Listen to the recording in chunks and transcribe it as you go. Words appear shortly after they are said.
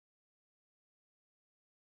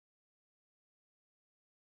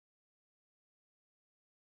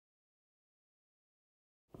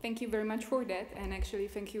thank you very much for that, and actually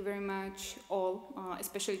thank you very much all,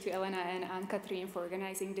 especially to Elena and Anne-Catherine for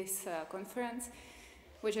organizing this conference,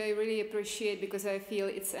 which I really appreciate because I feel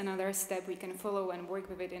it's another step we can follow and work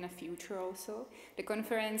with it in the future also. The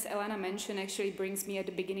conference Elena mentioned actually brings me at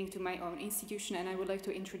the beginning to my own institution, and I would like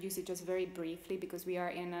to introduce it just very briefly because we are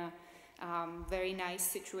in a very nice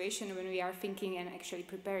situation when we are thinking and actually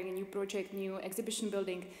preparing a new project, new exhibition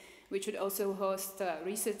building, which would also host a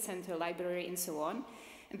research center, library, and so on.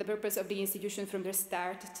 And the purpose of the institution from the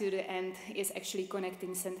start to the end is actually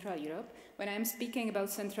connecting Central Europe. When I'm speaking about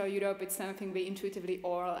Central Europe, it's something we intuitively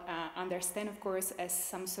all understand, of course, as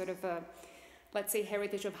some sort of a, let's say,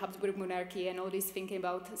 heritage of Habsburg monarchy and all this thinking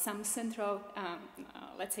about some central,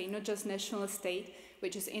 let's say, not just national state,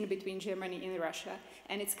 which is in between Germany and Russia.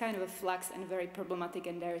 And it's kind of a flux and very problematic,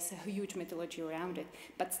 and there is a huge mythology around it.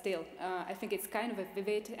 But still, I think it's kind of a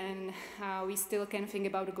vivid, and we still can think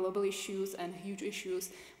about global issues and huge issues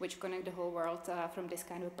which connect the whole world from this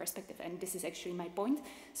kind of perspective. And this is actually my point.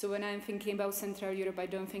 So when I'm thinking about Central Europe, I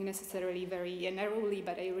don't think necessarily very narrowly,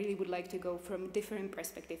 but I really would like to go from different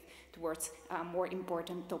perspective towards more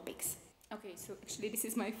important topics. Okay, so actually this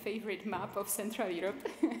is my favorite map of Central Europe,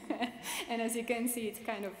 and as you can see, it's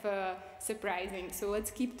kind of surprising. So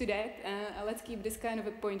let's keep to that. Let's keep this kind of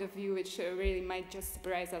a point of view, which really might just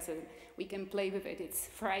surprise us, and we can play with it. It's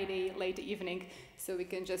Friday, late evening, so we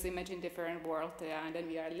can just imagine different world than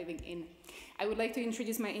we are living in. I would like to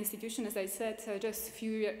introduce my institution, as I said, just a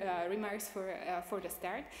few remarks for the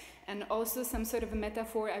start, and also some sort of a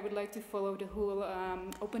metaphor. I would like to follow the whole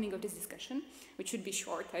opening of this discussion, which should be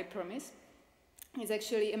short, I promise. It's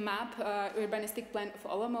actually a map, urbanistic plan of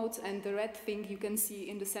Olomouc, and the red thing you can see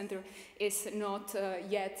in the center is not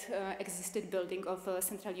yet existed building of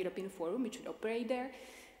Central European Forum, which would operate there.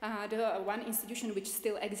 The one institution which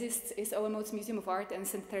still exists is Olomouc Museum of Art, and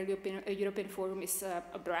Central European Forum is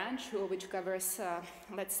a branch which covers,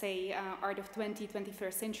 let's say, art of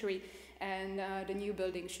 21st century, and the new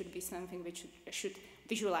building should be something which should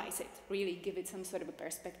visualize it, really give it some sort of a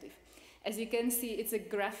perspective. As you can see, it's a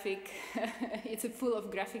graphic, it's full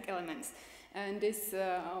of graphic elements, and this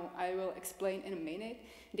I will explain in a minute.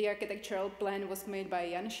 The architectural plan was made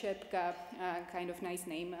by Jan Šepka, kind of nice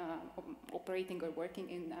name, operating or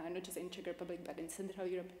working in not just in Czech Republic but in Central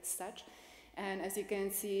Europe as such. And as you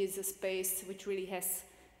can see, it's a space which really has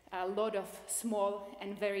a lot of small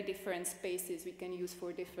and very different spaces we can use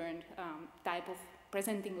for different type of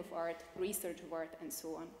presenting of art, research of art, and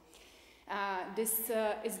so on. This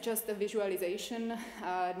is just a visualization,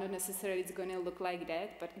 not necessarily it's going to look like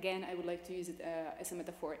that, but again, I would like to use it as a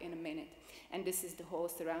metaphor in a minute. And this is the whole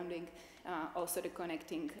surrounding, also the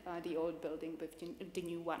connecting the old building with the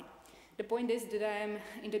new one. The point is that I'm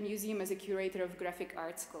in the museum as a curator of graphic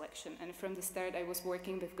arts collection, and from the start I was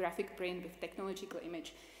working with graphic print, with technological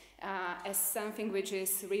image, as something which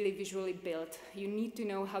is really visually built. You need to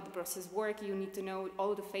know how the process works, you need to know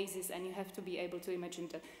all the phases, and you have to be able to imagine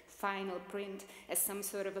the final print as some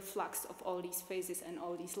sort of a flux of all these phases and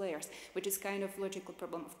all these layers, which is kind of logical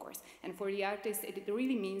problem, of course. And for the artist, it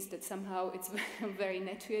really means that somehow it's very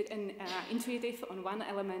intuitive on one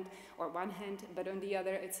element or one hand, but on the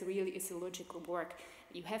other, it's a logical work.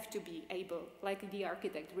 You have to be able, like the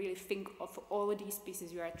architect, really think of all of these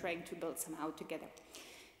pieces you are trying to build somehow together.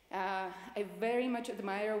 I very much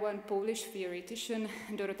admire one Polish theoretician,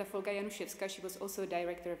 Dorota Folga-Januszewska. She was also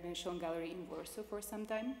director of the National Gallery in Warsaw for some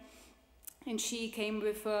time. And she came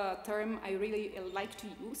with a term I really like to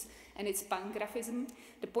use, and it's pangraphism.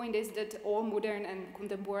 The point is that all modern and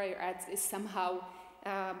contemporary art is somehow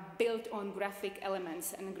built on graphic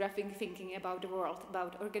elements and graphic thinking about the world,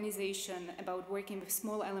 about organization, about working with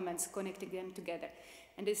small elements, connecting them together.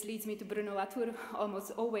 And this leads me to Bruno Latour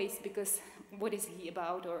almost always, because what is he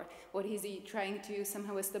about, or what is he trying to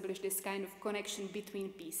somehow establish this kind of connection between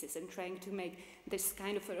pieces and trying to make this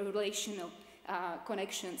kind of relational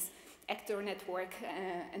connections, actor network,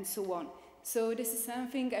 and so on. So this is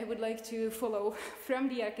something I would like to follow from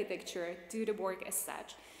the architecture to the work as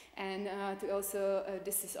such. And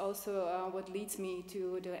this is also what leads me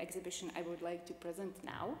to the exhibition I would like to present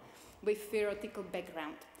now, with theoretical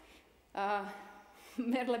background.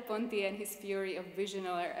 Merleau-Ponty and his theory of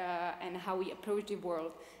visional and how we approach the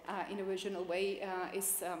world in a visional way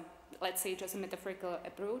is, let's say, just a metaphorical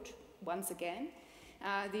approach, once again.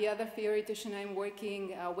 The other theoretician I'm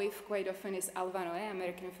working with quite often is Alva Noé,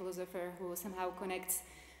 American philosopher who somehow connects,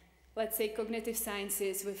 let's say, cognitive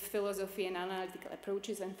sciences with philosophy and analytical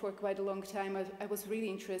approaches, and for quite a long time I was really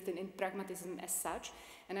interested in pragmatism as such,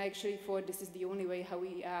 and I actually thought this is the only way how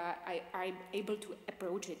we are able to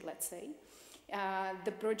approach it, let's say.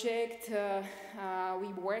 The project we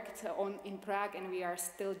worked on in Prague, and we are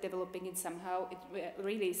still developing it somehow. It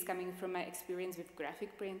really is coming from my experience with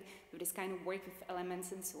graphic print, with this kind of work with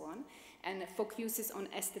elements and so on, and focuses on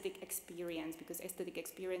aesthetic experience, because aesthetic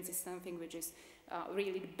experience is something which is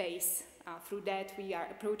really the base. Through that we are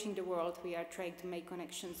approaching the world, we are trying to make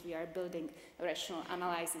connections, we are building rational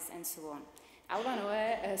analysis and so on.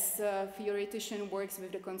 Albanové, as a theoretician, works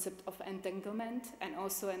with the concept of entanglement, and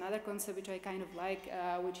also another concept which I kind of like,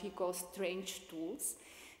 which he calls strange tools.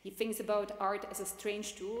 He thinks about art as a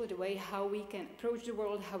strange tool, the way how we can approach the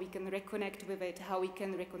world, how we can reconnect with it, how we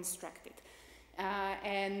can reconstruct it.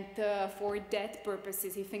 For that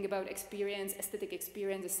purposes, he thinks about experience, aesthetic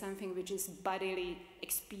experience as something which is bodily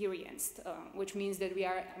experienced, which means that we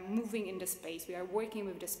are moving in the space, we are working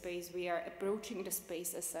with the space, we are approaching the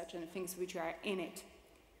space as such, and things which are in it.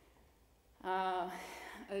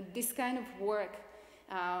 This kind of work,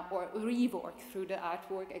 or rework through the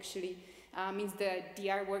artwork, actually means that the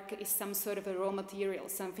artwork is some sort of a raw material,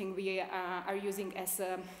 something we are using as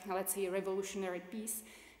a, let's say, a revolutionary piece,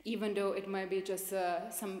 even though it might be just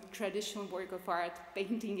some traditional work of art,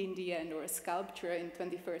 painting in the end, or a sculpture in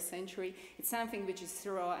 21st century. It's something which is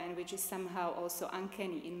raw and which is somehow also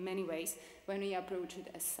uncanny in many ways when we approach it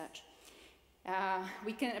as such.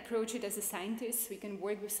 We can approach it as a scientist, we can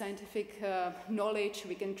work with scientific knowledge,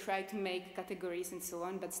 we can try to make categories and so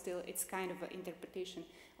on, but still it's kind of an interpretation.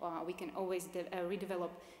 We can always redevelop,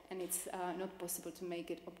 and it's not possible to make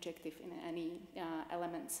it objective in any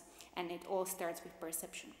elements. And it all starts with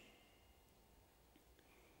perception.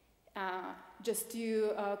 Just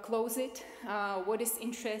to close it, what is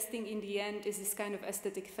interesting in the end is this kind of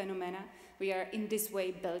aesthetic phenomena. We are in this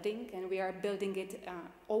way building, and we are building it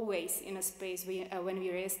always in a space when we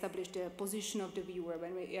re-establish the position of the viewer,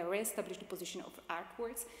 when we re-establish the position of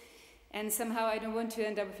artworks. And somehow I don't want to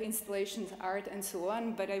end up with installations, art, and so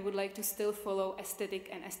on, but I would like to still follow aesthetic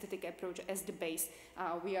and aesthetic approach as the base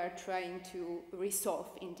we are trying to resolve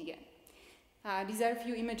in the end. These are a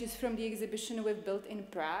few images from the exhibition we've built in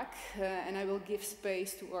Prague, and I will give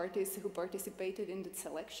space to artists who participated in the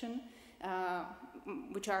selection,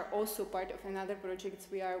 which are also part of another project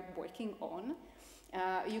we are working on.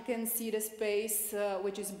 You can see the space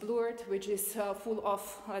which is blurred, which is full of,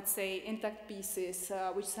 let's say, intact pieces,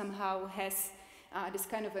 which somehow has this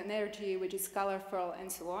kind of energy, which is colorful and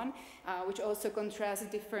so on, which also contrasts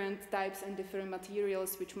different types and different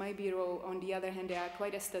materials, which might be raw. On the other hand, they are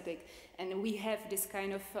quite aesthetic, and we have this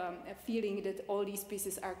kind of feeling that all these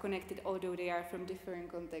pieces are connected, although they are from different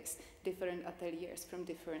contexts, different ateliers, from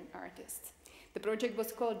different artists. The project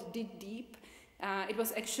was called Dig Deep. It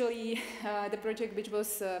was actually the project which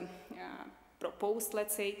was proposed,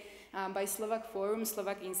 let's say, by Slovak Forum,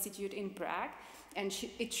 Slovak Institute in Prague, and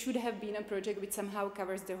it should have been a project which somehow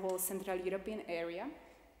covers the whole Central European area.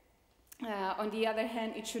 On the other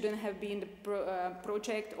hand, it shouldn't have been the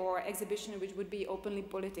project or exhibition which would be openly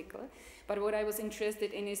political. But what I was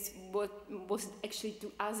interested in is what was actually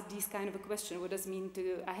to ask this kind of a question. What does it mean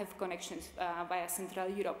to have connections via Central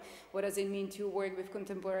Europe? What does it mean to work with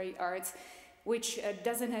contemporary arts, which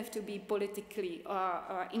doesn't have to be politically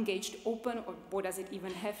engaged, open, or what does it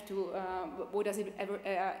even have to, what does it ever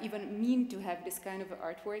even mean to have this kind of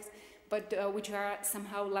artworks, but which are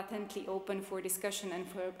somehow latently open for discussion and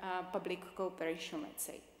for public cooperation, let's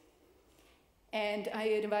say. And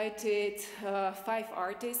I invited 5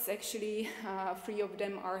 artists, actually 3 of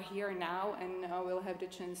them are here now, and will have the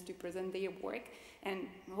chance to present their work, and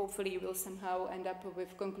hopefully we'll somehow end up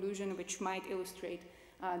with a conclusion which might illustrate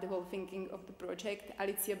the whole thinking of the project.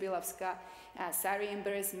 Alicja Bielawska, Sári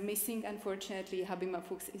Ember is missing, unfortunately. Habima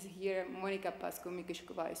Fuchs is here. Monika Pascoe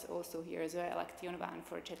Mikyšková is also here. Zoya Laktionova,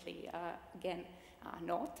 unfortunately, again,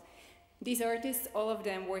 not. These artists, all of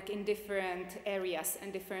them work in different areas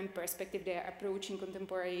and different perspectives. They are approaching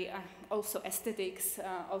contemporary, also aesthetics,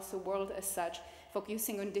 also world as such,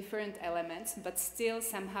 focusing on different elements, but still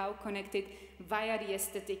somehow connected via the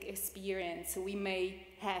aesthetic experience we may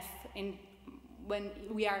have when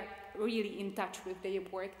we are really in touch with their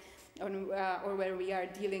work, or where we are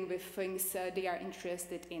dealing with things they are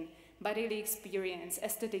interested in. Bodily experience,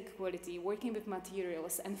 aesthetic quality, working with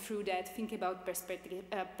materials, and through that think about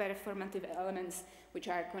performative elements which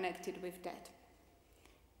are connected with that.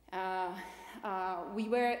 We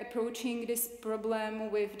were approaching this problem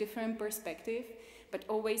with different perspectives, but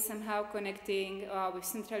always somehow connecting with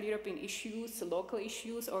Central European issues, local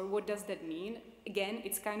issues, or what does that mean? Again,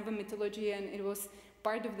 it's kind of a mythology, and it was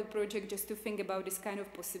part of the project just to think about this kind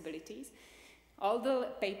of possibilities. all the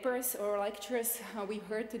papers or lectures we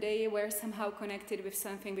heard today were somehow connected with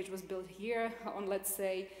something which was built here on, let's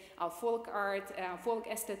say, folk art, folk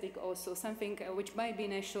aesthetic also, something which might be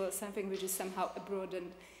national, something which is somehow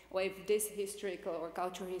broadened with this historical or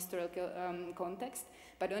cultural historical context.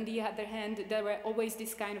 But on the other hand, there were always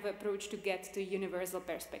this kind of approach to get to universal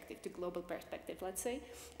perspective, to global perspective, let's say,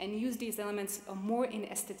 and use these elements more in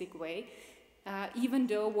aesthetic way, even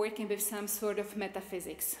though working with some sort of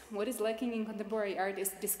metaphysics. What is lacking in contemporary art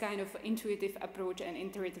is this kind of intuitive approach and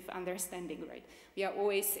intuitive understanding, right? We are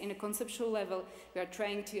always in a conceptual level, we are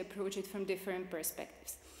trying to approach it from different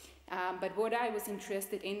perspectives. But what I was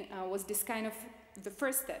interested in was this kind of, the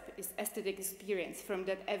first step is aesthetic experience, from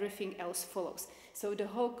that everything else follows. So the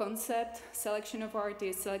whole concept, selection of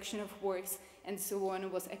artists, selection of works, and so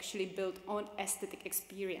on was actually built on aesthetic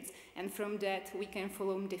experience. And from that we can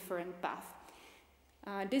follow different paths.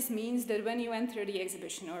 This means that when you enter the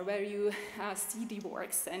exhibition or where you see the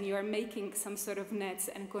works and you are making some sort of nets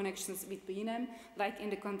and connections between them, like in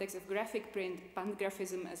the context of graphic print,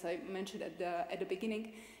 pangraphism, as I mentioned at the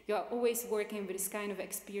beginning, you are always working with this kind of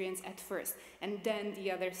experience at first, and then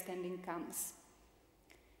the understanding comes.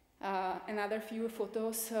 Another few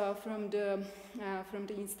photos from the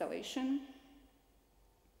installation.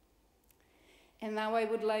 And now I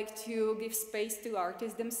would like to give space to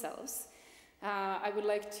artists themselves. I would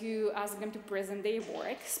like to ask them to present their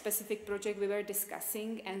work, specific project we were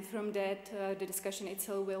discussing, and from that the discussion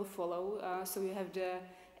itself will follow. So you have the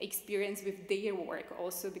experience with their work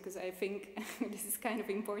also, because I think this is kind of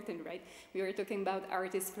important, right? We were talking about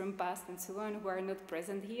artists from past and so on who are not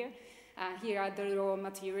present here. Here are the raw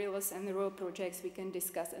materials and the raw projects we can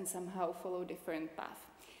discuss and somehow follow different paths.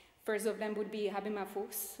 First of them would be Habima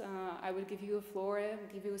Fuchs. I will give you a floor,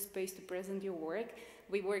 give you a space to present your work.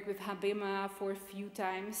 We work with Habima for a few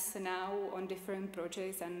times now on different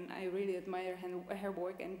projects, and I really admire her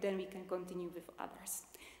work, and then we can continue with others.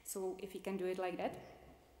 So if you can do it like that.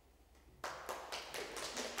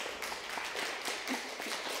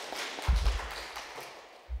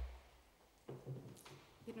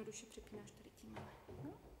 Jednoduše přepínáš tady tím.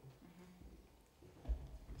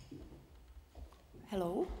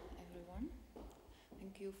 Hello, everyone.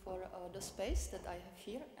 Thank you for the space that I have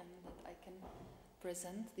here and that I can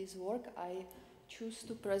present this work. I choose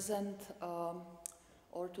to present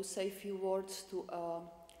or to say a few words to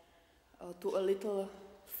a little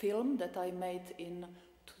film that I made in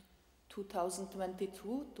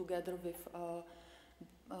 2022 together with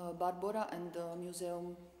Barbora and the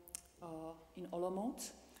museum in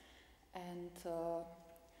Olomouc. And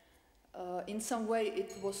in some way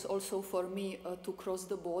it was also for me to cross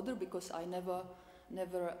the border, because I never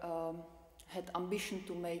had ambition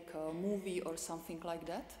to make a movie or something like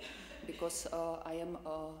that, because I am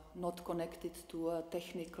not connected to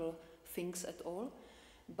technical things at all.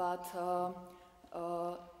 But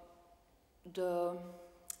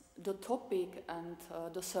the topic and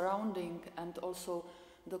the surrounding and also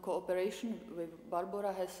the cooperation with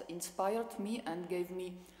Barbora has inspired me and gave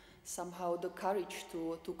me somehow the courage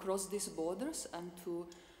to cross these borders and to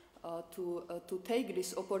take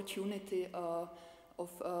this opportunity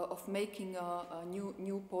of making a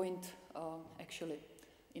new point actually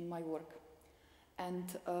in my work. And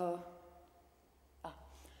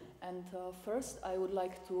first I would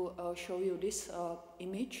like to show you this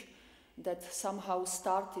image that somehow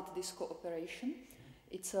started this cooperation.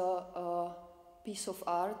 It's a piece of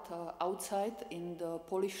art outside in the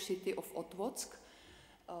Polish city of Otwock.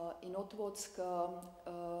 In Otwock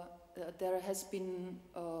there has been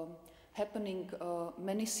happening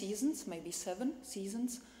many seasons, maybe 7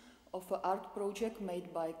 seasons, of an art project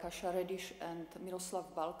made by Kasia Rediš and Miroslav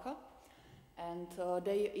Balka. And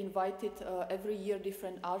they invited every year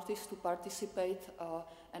different artists to participate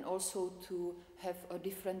and also to have a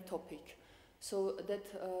different topic. So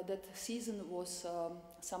that season was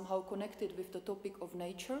somehow connected with the topic of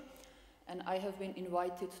nature, and I have been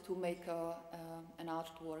invited to make an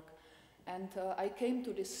artwork. And I came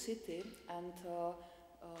to this city, and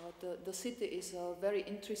the city is a very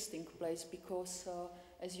interesting place because,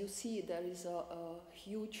 as you see, there is a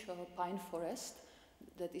huge pine forest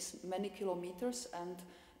that is many kilometers, and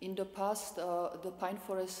in the past the pine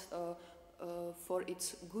forest for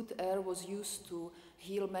its good air was used to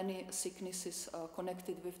heal many sicknesses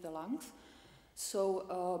connected with the lungs.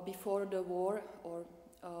 So before the war,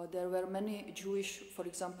 there were many Jewish, for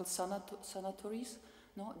example, sanatories,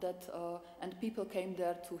 no, that and people came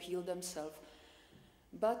there to heal themselves.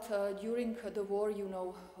 But during the war, you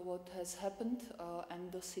know what has happened,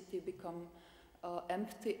 and the city became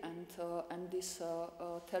empty, and this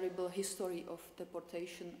terrible history of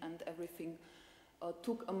deportation and everything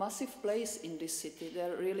took a massive place in this city.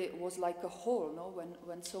 There really was like a hole, no?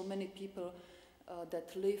 When so many people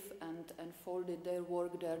that live and folded their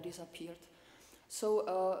work there disappeared. So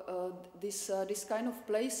this kind of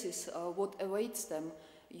places, what awaits them,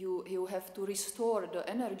 you have to restore the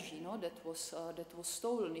energy, no, that was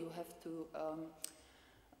stolen. You have to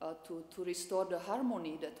restore the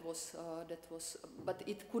harmony that was, but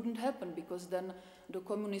it couldn't happen because then the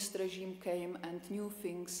communist regime came and new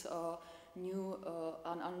things, new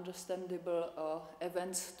ununderstandable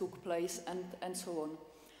events took place and so on.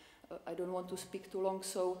 I don't want to speak too long,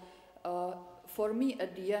 so for me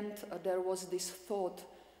at the end there was this thought,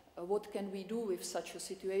 what can we do with such a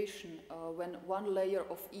situation when one layer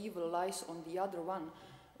of evil lies on the other one?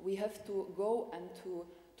 We have to go and to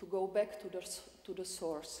go back to the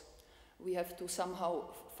source. We have to somehow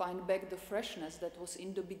find back the freshness that was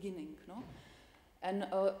in the beginning, no? And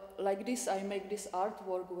like this, I make this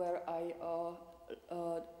artwork where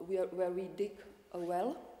where we dig a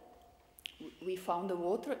well. We found the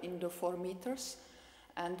water in the 4 meters,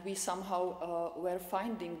 and we somehow were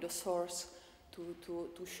finding the source to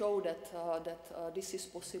show that this is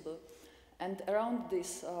possible. And around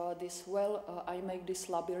this well, I make this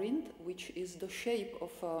labyrinth, which is the shape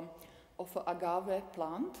of an agave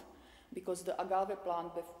plant, because the agave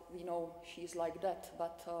plant, we know she's like that,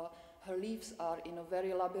 but her leaves are in a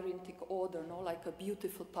very labyrinthic order, no, like a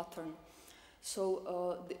beautiful pattern.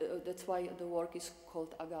 So that's why the work is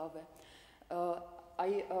called agave.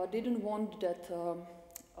 I didn't want that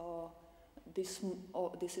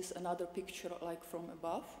this is another picture like from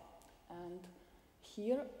above, and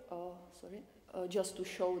here, just to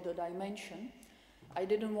show the dimension, I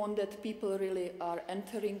didn't want that people really are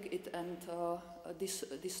entering it and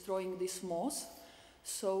destroying this moss.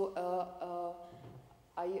 So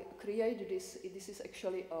I created this. This is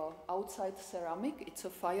actually outside ceramic. It's a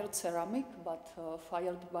fired ceramic, but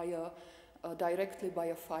fired by directly by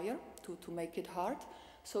a fire to make it hard.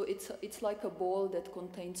 So it's like a ball that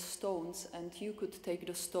contains stones, and you could take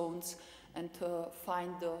the stones and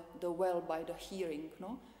find the well by the hearing,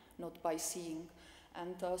 no, not by seeing.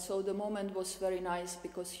 And so the moment was very nice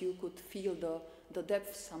because you could feel the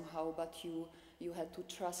depth somehow, but you had to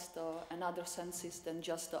trust another senses than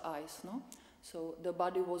just the eyes, no? So the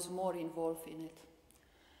body was more involved in it.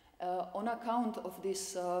 On account of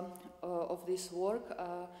this work,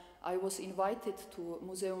 I was invited to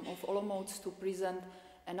Museum of Olomouc to present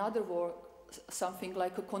another work, something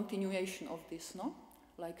like a continuation of this, no?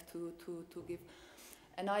 Like to give.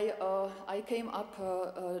 And I came up,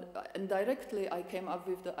 and directly I came up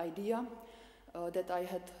with the idea that I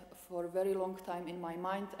had for a very long time in my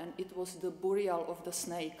mind, and it was the burial of the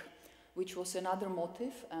snake, which was another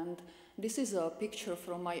motif. And this is a picture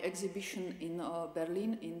from my exhibition in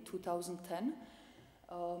Berlin in 2010,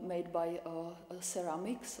 made by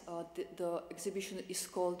ceramics. The exhibition is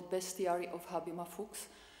called Bestiary of Habima Fuchs,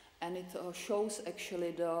 and it shows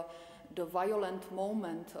actually the violent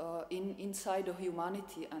moment inside of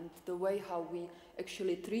humanity and the way how we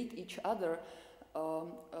actually treat each other,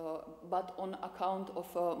 but on account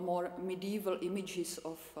of more medieval images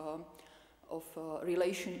of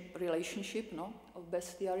relationship, no, of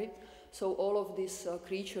bestiary. So all of these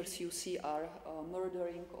creatures you see are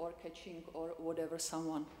murdering or catching or whatever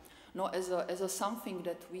someone, no, as a something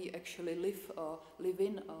that we actually live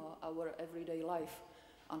in our everyday life,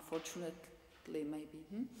 unfortunately maybe.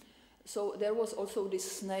 So there was also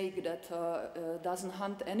this snake that doesn't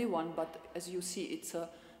hunt anyone, but as you see, it's a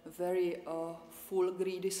very full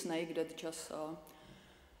greedy snake that just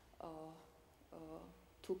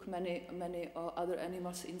took many other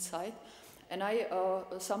animals inside. And I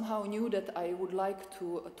somehow knew that I would like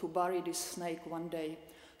to bury this snake one day.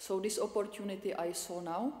 So this opportunity I saw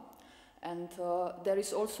now. And there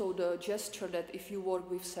is also the gesture that if you work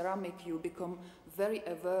with ceramic, you become very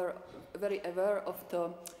aware of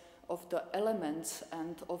the elements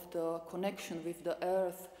and of the connection with the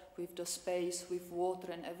earth, with the space, with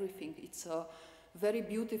water and everything. It's a very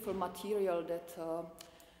beautiful material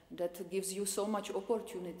that gives you so much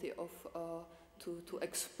opportunity of to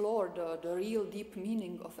explore the real deep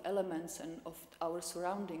meaning of elements and of our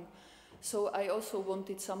surrounding. So I also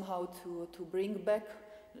wanted somehow to bring back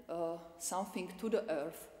something to the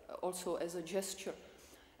earth, also as a gesture.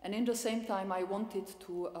 And in the same time, I wanted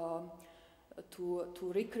to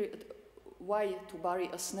recreate why to bury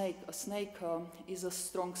a snake. A snake is a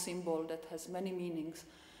strong symbol that has many meanings.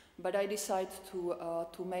 But I decided to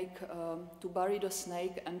bury the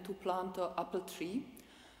snake and to plant an apple tree.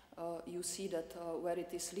 You see that where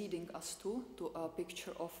it is leading us to a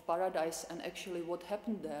picture of paradise and actually what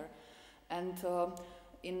happened there. And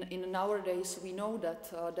in nowadays we know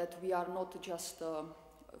that we are not just,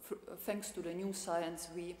 thanks to the new science,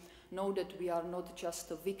 we know that we are not just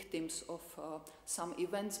victims of some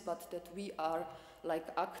events, but that we are like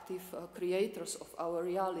active creators of our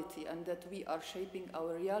reality, and that we are shaping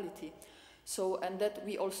our reality. So, and that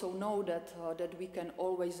we also know that we can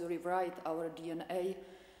always rewrite our DNA,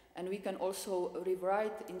 and we can also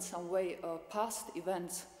rewrite in some way past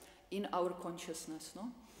events in our consciousness.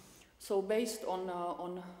 No? So based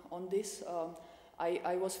on this,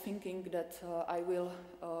 I was thinking that I will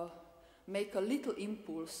make a little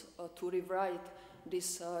impulse to rewrite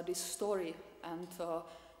this story, and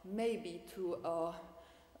maybe to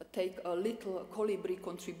take a little colibri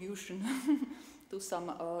contribution to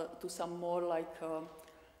some more like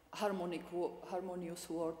harmonious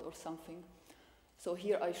word or something. So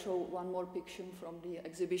here I show one more picture from the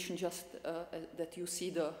exhibition, just that you see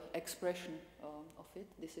the expression of it.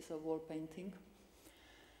 This is a wall painting.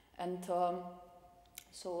 And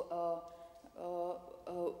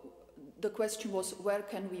the question was, where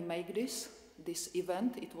can we make this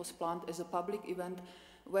event? It was planned as a public event.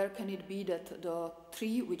 Where can it be that the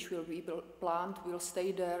tree which will be planted will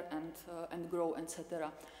stay there and grow,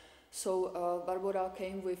 etc. So Barbora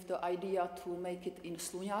came with the idea to make it in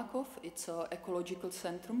Sluňákov. It's an ecological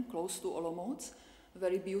centrum close to Olomouc,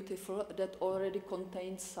 very beautiful, that already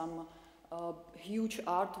contains some huge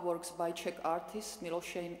artworks by Czech artists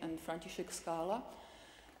Milošeň and František Skála.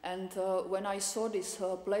 And when I saw this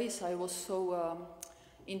place, I was so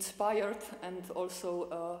inspired, and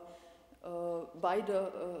also by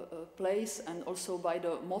the place and also by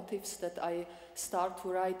the motifs, that I start to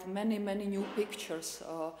write many new pictures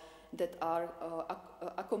that are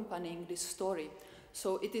accompanying this story.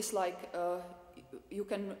 So it is like you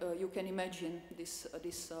can imagine this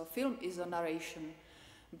film is a narration,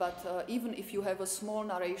 but even if you have a small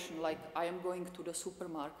narration, like I am going to the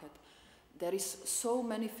supermarket, there is so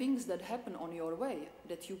many things that happen on your way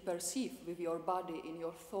that you perceive with your body, in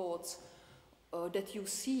your thoughts, that you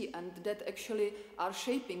see, and that actually are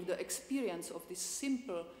shaping the experience of this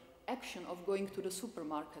simple action of going to the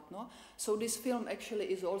supermarket. No? So this film actually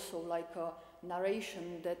is also like a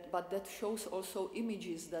narration, but that shows also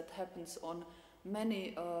images that happens on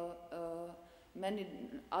many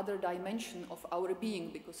other dimensions of our being,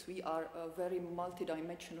 because we are very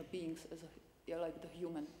multidimensional beings like the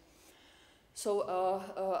human. So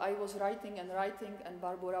I was writing, and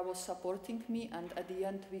Barbora was supporting me, and at the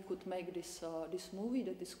end we could make this movie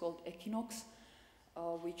that is called Equinox,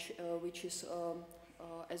 which is,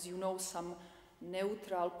 as you know, some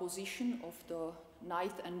neutral position of the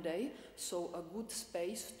night and day, so a good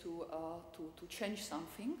space to change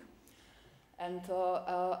something. And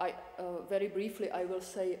very briefly I will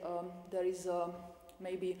say there is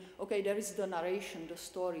there is the narration, the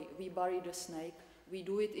story. We bury the snake. We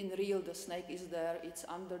do it in real, the snake is there, it's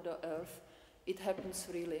under the earth, it happens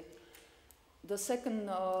really. The second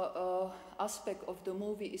aspect of the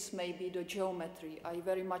movie is maybe the geometry. I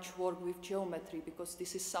very much work with geometry because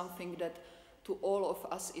this is something that to all of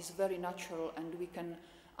us is very natural, and we can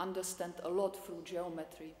understand a lot through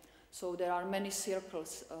geometry. So there are many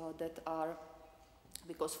circles that are,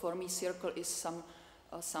 because for me circle is some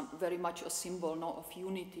very much a symbol, no, of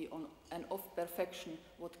unity and of perfection.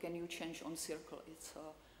 What can you change on circle?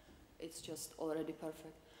 It's just already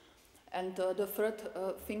perfect. And the third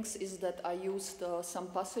things is that I used some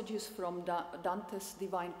passages from Dante's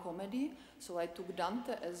Divine Comedy. So I took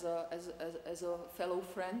Dante as a fellow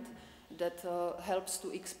friend that helps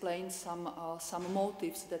to explain some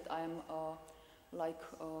motives that I am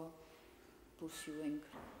pursuing.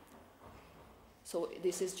 So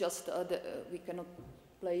this is just we cannot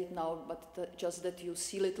play it now, but just that you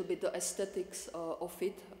see a little bit the aesthetics of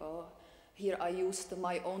it. Here I used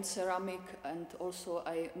my own ceramic, and also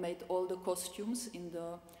I made all the costumes in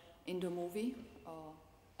the movie,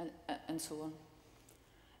 and so on.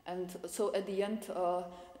 And so at the end,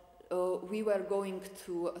 we were going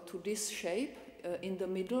to this shape in the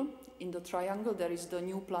middle, in the triangle. There is the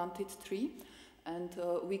new planted tree, and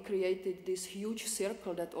we created this huge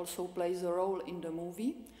circle that also plays a role in the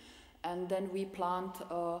movie. And then we plant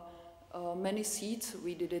many seeds.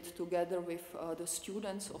 We did it together with the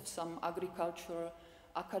students of some agricultural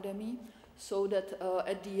academy, so that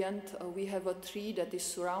at the end we have a tree that is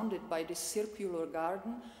surrounded by this circular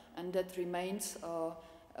garden, and that remains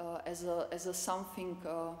as a something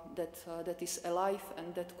that is alive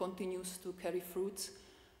and that continues to carry fruits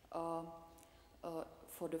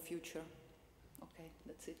for the future. Okay,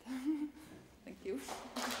 that's it. Thank you.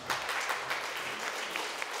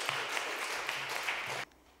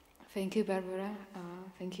 Thank you, Barbora.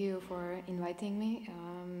 Thank you for inviting me.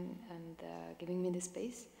 and giving me the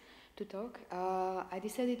space to talk. I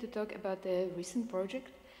decided to talk about a recent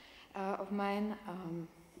project of mine.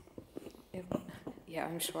 Yeah,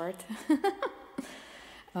 I'm short.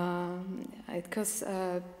 It calls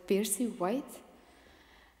Piercy White.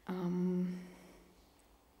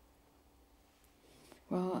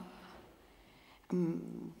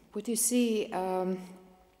 What you see,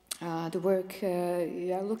 the work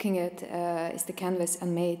you are looking at is the canvas I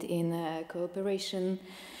made in cooperation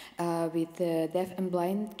with deaf and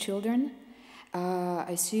blind children.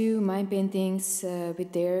 I sew my paintings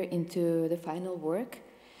with their into the final work.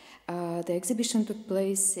 The exhibition took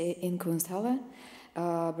place in Kunsthalle,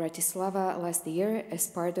 Bratislava last year as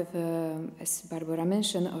part of, as Barbora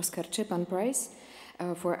mentioned, Oscar Čepan Prize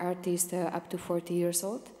for artists up to 40 years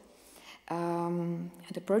old.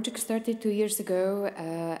 The project started 2 years ago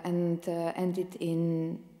and ended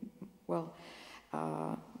in, well,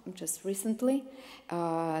 just recently.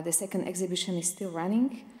 The second exhibition is still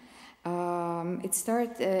running. It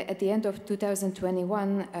started at the end of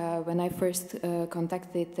 2021 when I first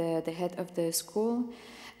contacted the head of the school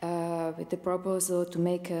with the proposal to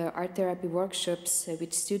make art therapy workshops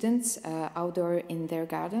with students outdoor in their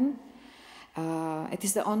garden. It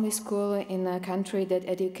is the only school in a country that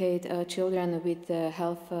educate children with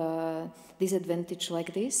health disadvantage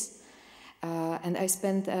like this. And I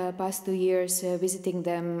spent past 2 years visiting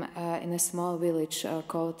them in a small village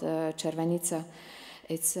called Červenica.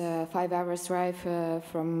 It's a 5 hours drive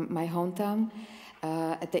from my hometown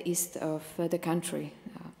at the east of the country.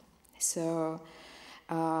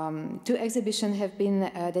 Two exhibitions have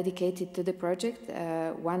been dedicated to the project.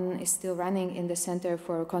 One is still running in the Center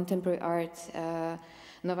for Contemporary Art,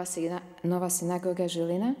 Nova Synagoga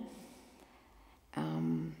Žilina.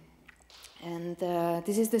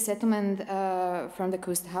 This is the settlement from the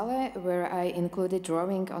Kunsthalle, where I included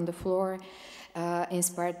drawing on the floor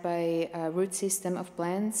inspired by a root system of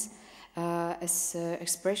plants as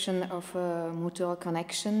expression of mutual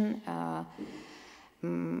connection.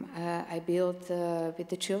 I built with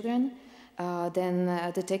the children, then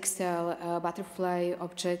the textile butterfly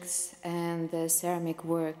objects and the ceramic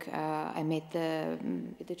work I made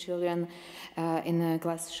with the children in a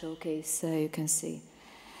glass showcase, you can see.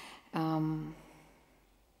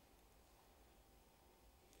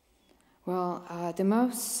 The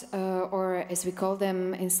moths, or as we call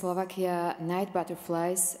them in Slovakia, night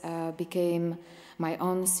butterflies, became my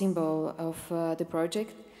own symbol of the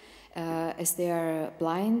project. As they are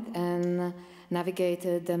blind and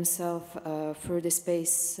navigate themselves through the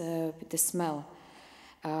space with the smell.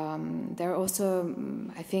 They're also,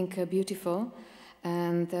 I think, beautiful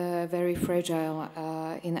and very fragile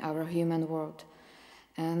in our human world.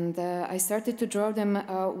 And I started to draw them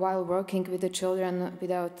while working with the children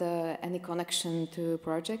without any connection to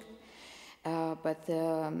project. But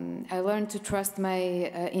I learned to trust my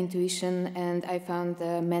intuition, and I found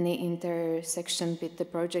many intersections with the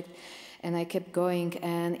project, and I kept going,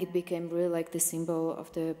 and it became really like the symbol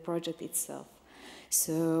of the project itself.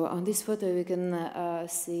 So on this photo you can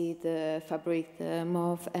see the fabric, the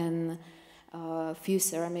moth, and a few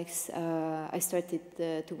ceramics I started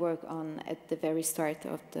to work on at the very start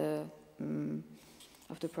of the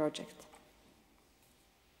project.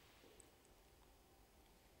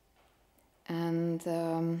 And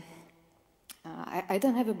I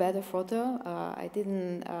don't have a better photo.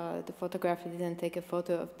 The photographer didn't take a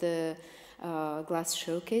photo of the glass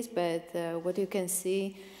showcase, but what you can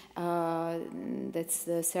see, that's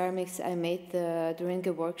the ceramics I made during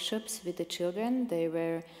the workshops with the children. They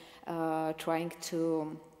were trying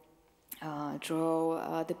to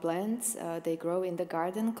draw the plants. They grow in the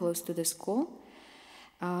garden close to the school.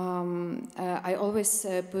 I always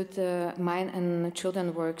put mine and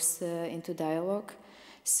children works into dialogue.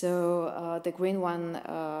 So the green one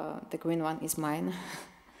is mine,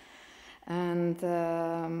 and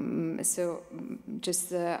so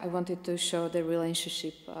just I wanted to show the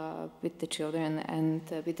relationship with the children and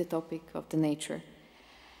with the topic of the nature.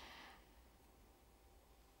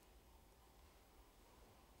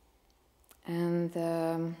 And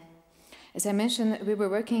as I mentioned, we were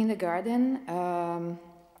working in the garden.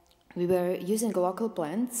 We were using local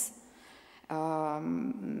plants.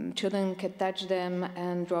 Children could touch them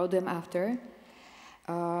and draw them after.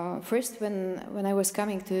 First, when I was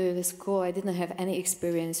coming to the school, I didn't have any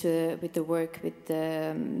experience with the work with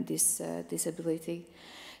this disability,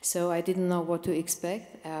 so I didn't know what to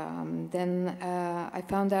expect. Then I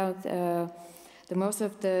found out that most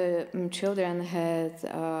of the children had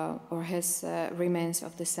or has remains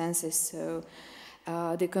of the senses, so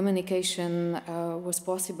the communication was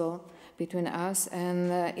possible between us,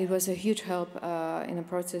 and it was a huge help in the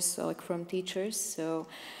process, like from teachers. So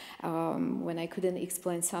when I couldn't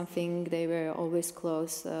explain something, they were always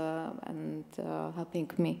close and helping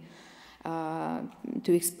me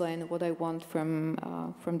to explain what I want from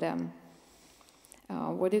them.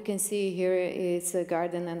 What you can see here is a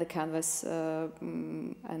garden and a canvas,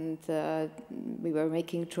 and we were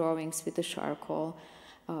making drawings with the charcoal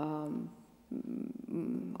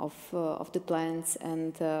of the plants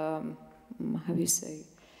and how you say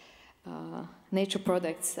nature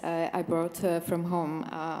products I brought from home.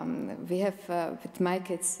 We have with my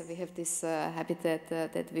kids we have this habitat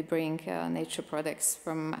that we bring nature products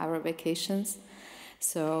from our vacations.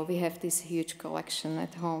 So we have this huge collection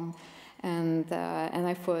at home. And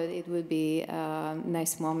I thought it would be a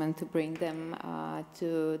nice moment to bring them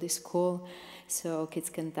to the school so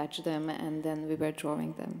kids can touch them, and then we were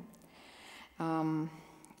drawing them.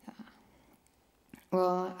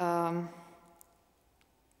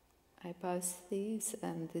 I passed these,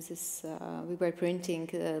 and this is, we were printing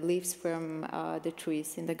leaves from the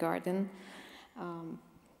trees in the garden.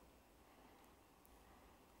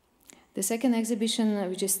 The second exhibition,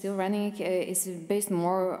 which is still running, is based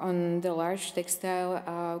more on the large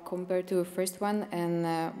textile compared to the first one, and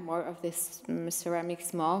more of this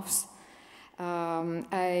ceramic moths.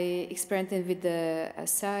 I experimented with the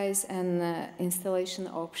size and installation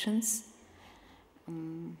options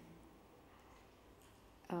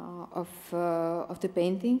of the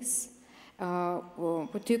paintings.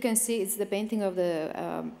 What you can see is the painting of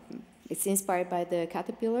the. It's inspired by the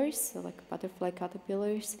caterpillars, so like butterfly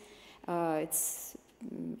caterpillars. It's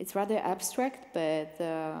rather abstract, but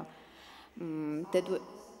that would.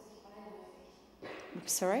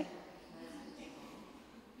 Sorry.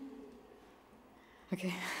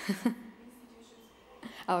 Okay.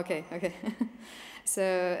 Oh, okay. So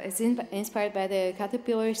it's inspired by the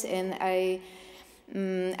caterpillars, and I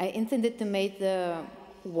intended to make the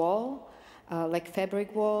wall, like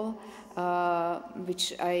fabric wall,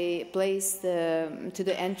 which I placed to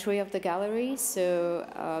the entry of the gallery. So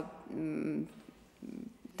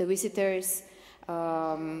the visitors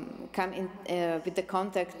come in with the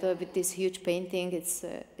contact with this huge painting. It's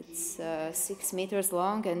 6 meters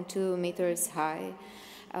long and 2 meters high.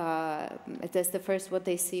 That's the first what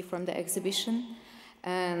they see from the exhibition,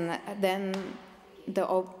 and then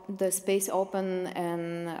the space open,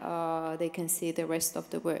 and they can see the rest of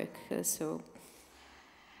the work.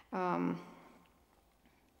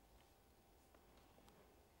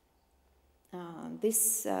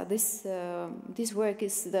 This work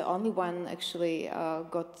is the only one actually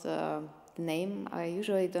got the name. I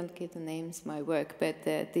usually don't give the names my work, but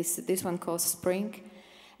this one calls Spring,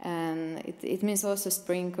 and it means also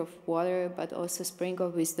spring of water, but also spring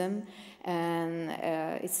of wisdom, and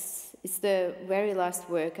it's the very last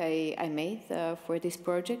work I made for this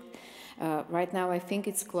project. Right now I think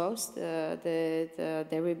it's closed.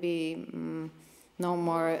 There will be no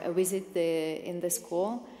more visit in the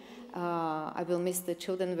school. I will miss the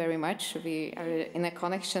children very much. We are in a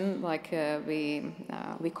connection, like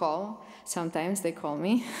we call. Sometimes they call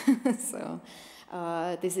me. So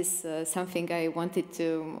this is something I wanted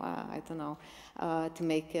to, to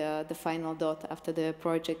make the final dot after the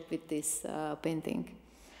project with this painting.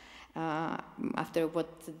 After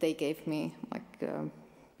what they gave me,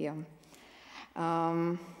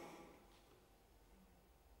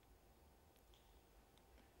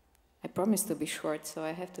 I promised to be short, so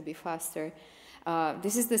I have to be faster.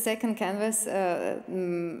 This is the second canvas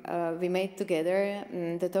we made together.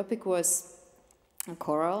 The topic was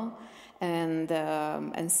coral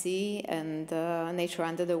and sea and nature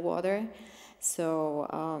under the water. So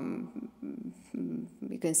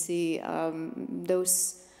you can see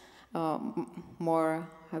those more,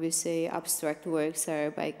 abstract works are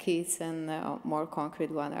by kids, and more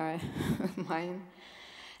concrete ones are mine.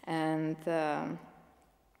 And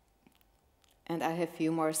I have a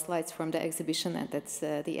few more slides from the exhibition, and that's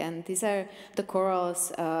the end. These are the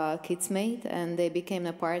corals kids made, and they became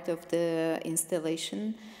a part of the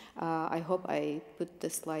installation. I hope I put the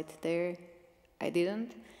slide there. I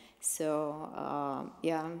didn't. So,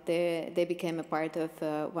 they became a part of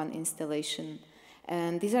one installation.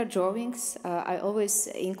 And these are drawings. I always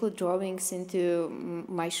include drawings into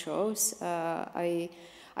my shows. I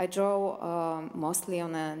draw mostly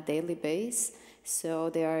on a daily basis. So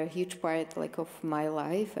they are a huge part of my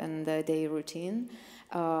life and daily routine.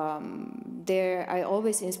 I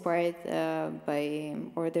always inspired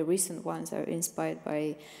the recent ones are inspired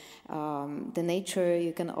by the nature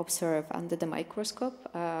you can observe under the microscope.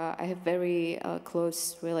 I have very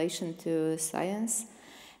close relation to science,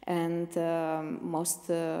 And most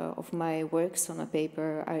of my works on a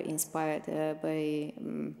paper are inspired by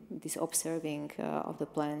this observing of the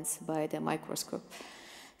plants by the microscope.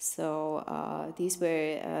 So these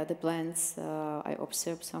were the plants I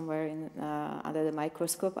observed somewhere under the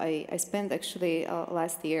microscope. I spent actually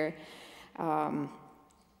last year 1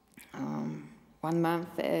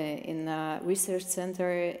 month in a research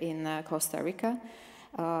center in Costa Rica.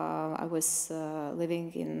 I was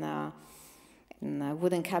living in a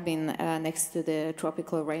wooden cabin next to the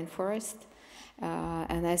tropical rainforest.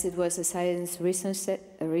 And as it was a science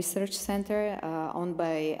research center owned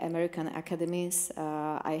by American academies,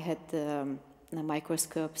 I had the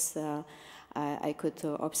microscopes. I could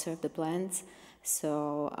observe the plants.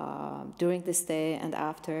 So during the stay and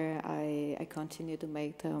after, I continued to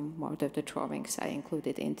make more of the drawings I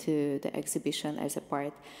included into the exhibition as a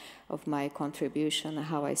part of my contribution,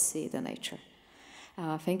 how I see the nature.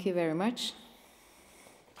 Thank you very much.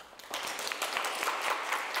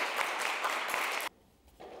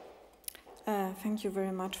 Thank you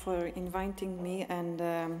very much for inviting me, and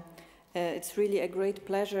it's really a great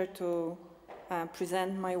pleasure to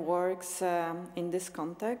present my works in this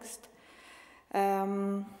context.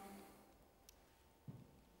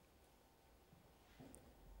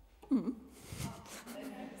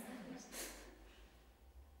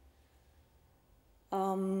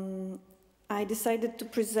 I decided to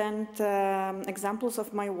present examples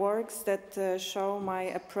of my works that show my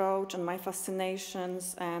approach and my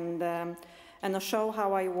fascinations, and show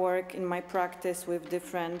how I work in my practice with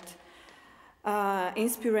different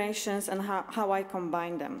inspirations and how I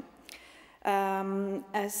combine them.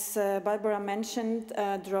 As Barbora mentioned,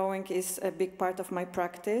 drawing is a big part of my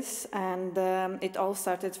practice, and it all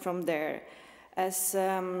started from there.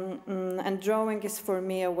 And drawing is for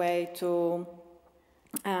me a way to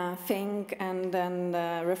think and then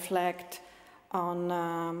reflect on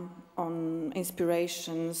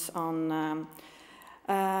inspirations, on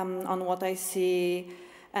what I see.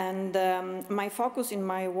 And my focus in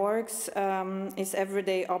my works is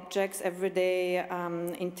everyday objects, everyday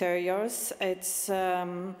interiors. It's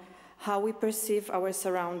how we perceive our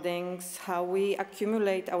surroundings, how we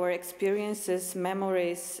accumulate our experiences,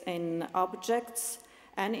 memories in objects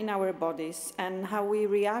and in our bodies, and how we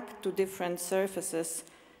react to different surfaces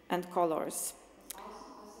and colors.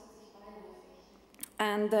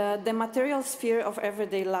 And the material sphere of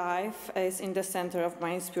everyday life is in the center of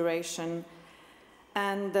my inspiration.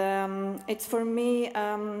 And it's for me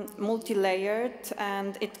multi-layered,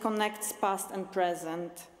 and it connects past and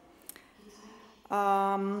present.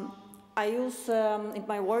 I use, in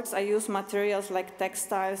my works, I use materials like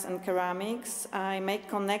textiles and ceramics. I make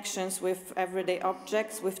connections with everyday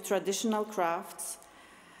objects, with traditional crafts,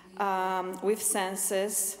 with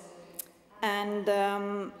senses. And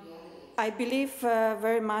I believe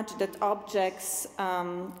very much that objects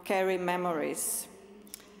carry memories.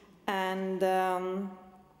 And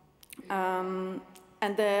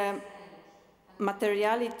the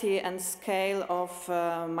materiality and scale of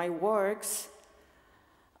my works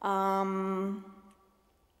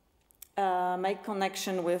make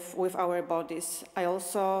connection with our bodies. I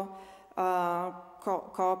also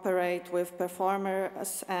cooperate with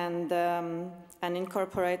performers and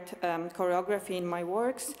incorporate choreography in my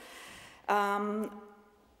works.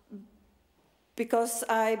 Because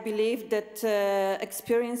I believe that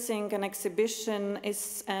experiencing an exhibition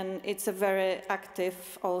is, it's a very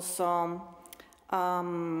active also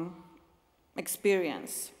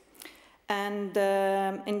experience. And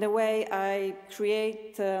in the way I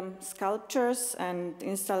create sculptures and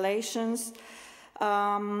installations,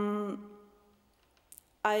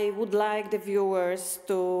 I would like the viewers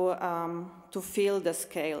to feel the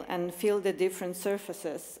scale and feel the different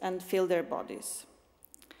surfaces and feel their bodies.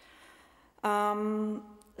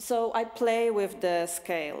 So I play with the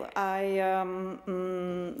scale.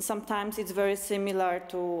 Sometimes it's very similar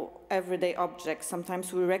to everyday objects.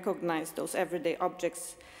 Sometimes we recognize those everyday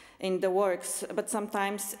objects in the works, but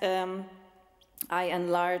sometimes I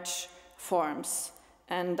enlarge forms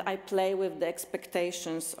and I play with the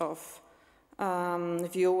expectations of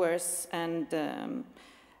viewers and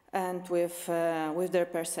with their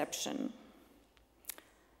perception.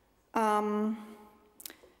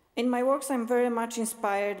 In my works, I'm very much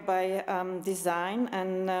inspired by design,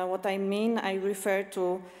 and what I mean, I refer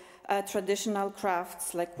to traditional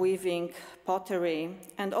crafts like weaving, pottery,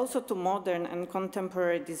 and also to modern and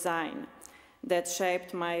contemporary design that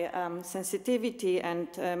shaped my sensitivity and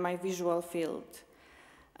my visual field.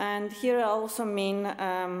 And here I also mean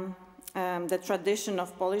the tradition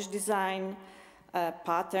of Polish design,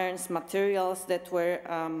 patterns, materials that were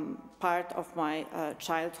part of my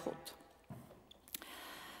childhood.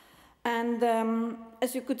 And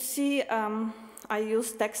as you could see, I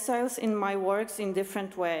use textiles in my works in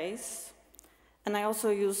different ways. And I also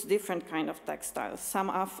use different kind of textiles. Some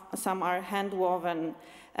are hand-woven,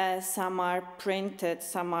 some are printed,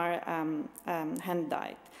 some are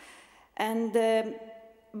hand-dyed. And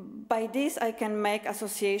by this, I can make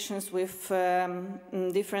associations with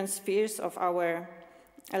different spheres of our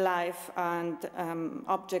life and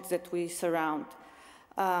objects that we surround,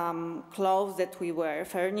 clothes that we wear,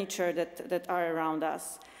 furniture that are around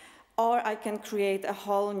us. Or I can create a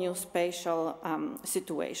whole new spatial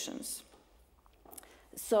situations.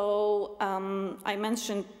 So I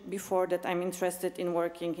mentioned before that I'm interested in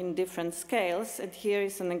working in different scales, and here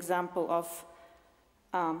is an example of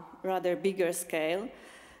rather bigger scale.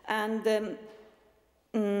 And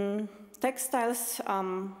textiles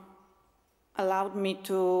allowed me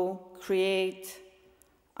to create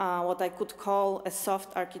what I could call a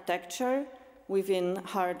soft architecture within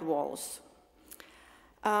hard walls.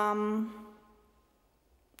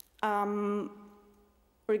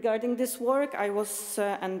 Regarding this work, I was,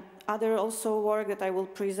 and other also work that I will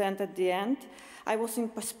present at the end, I was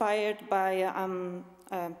inspired by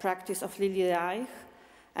practice of Lily Reich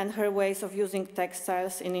and her ways of using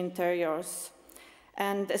textiles in interiors,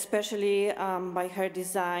 and especially by her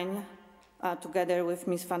design together with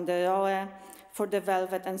Mies van der Rohe for the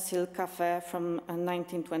Velvet and Silk Café from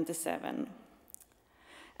 1927.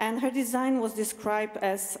 And her design was described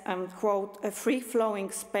as, quote, a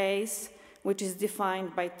free-flowing space which is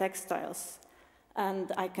defined by textiles.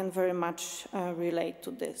 And I can very much relate to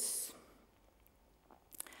this.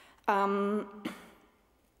 I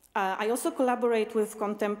also collaborate with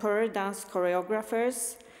contemporary dance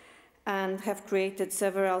choreographers and have created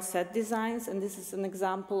several set designs. And this is an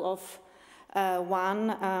example of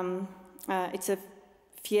one. It's a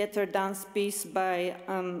theater dance piece by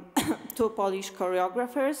two Polish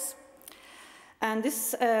choreographers. And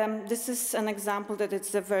this is an example that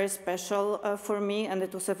it's a very special for me, and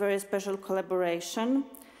it was a very special collaboration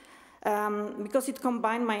because it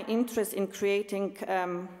combined my interest in creating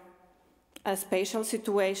a spatial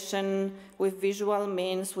situation with visual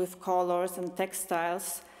means, with colors and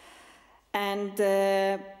textiles, and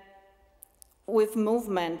with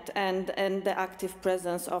movement and the active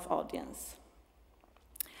presence of audience.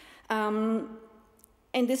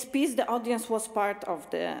 In this piece, the audience was part of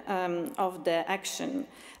the action.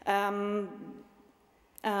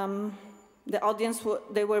 The audience,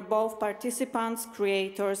 they were both participants,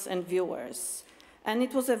 creators, and viewers. And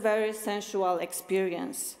it was a very sensual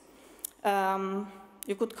experience.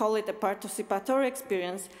 You could call it a participatory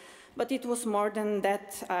experience, but it was more than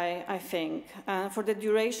that, I think. For the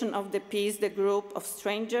duration of the piece, the group of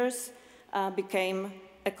strangers became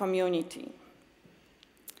a community.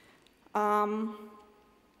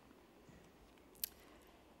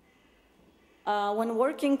 When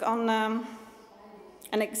working on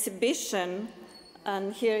an exhibition,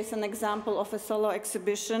 and here is an example of a solo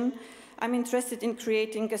exhibition, I'm interested in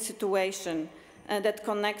creating a situation that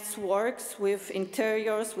connects works with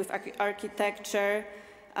interiors, with architecture,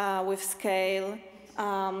 with scale,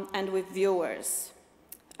 and with viewers.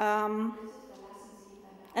 And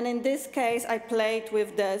in this case, I played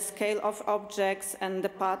with the scale of objects and the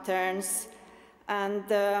patterns, and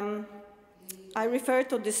I refer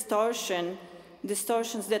to distortions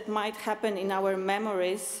that might happen in our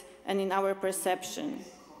memories and in our perception.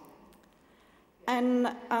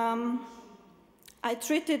 And I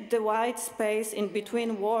treated the white space in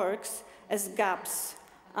between works as gaps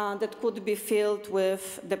that could be filled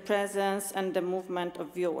with the presence and the movement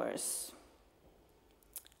of viewers.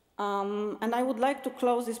 And I would like to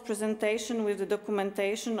close this presentation with the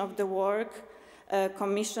documentation of the work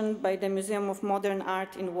commissioned by the Museum of Modern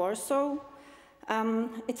Art in Warsaw.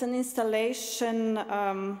 It's an installation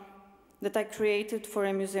that I created for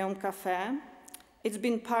a museum cafe. It's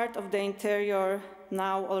been part of the interior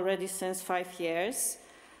now already since 5 years,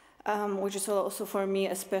 which is also for me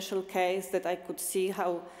a special case that I could see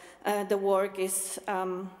how the work is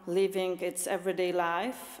living its everyday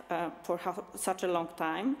life for such a long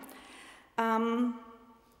time.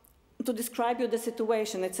 To describe you the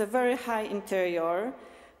situation, it's a very high interior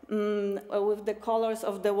with the colors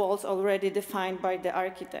of the walls already defined by the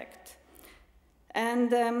architect.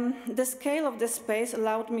 And the scale of the space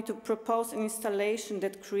allowed me to propose an installation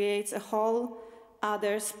that creates a whole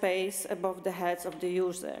other space above the heads of the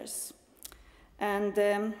users. And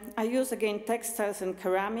I use again textiles and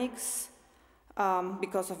ceramics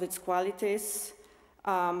because of its qualities,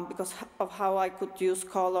 because of how I could use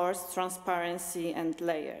colors, transparency, and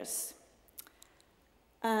layers.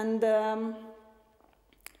 And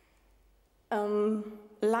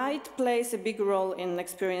light plays a big role in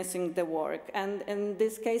experiencing the work, and in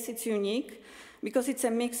this case it's unique because it's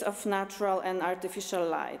a mix of natural and artificial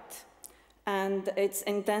light, and its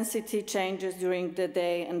intensity changes during the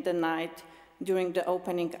day and the night during the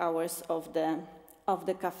opening hours of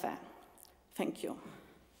the cafe. Thank you.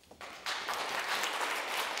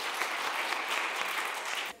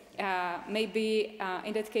 Maybe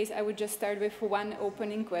in that case I would just start with one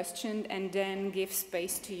opening question and then give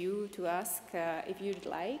space to you to ask if you'd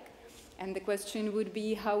like. And the question would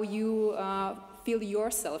be how you feel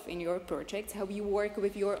yourself in your projects, how you work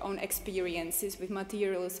with your own experiences, with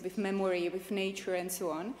materials, with memory, with nature and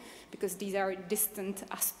so on, because these are distant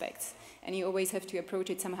aspects and you always have to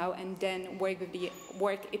approach it somehow and then work with the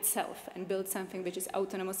work itself and build something which is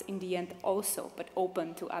autonomous in the end also, but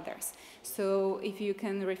open to others. So if you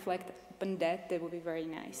can reflect on that, that would be very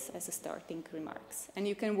nice as a starting remarks. And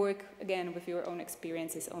you can work again with your own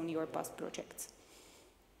experiences on your past projects.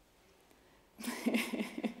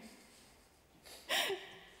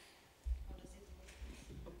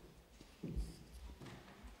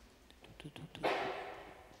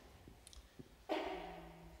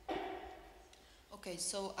 Okay,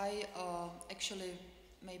 so I actually,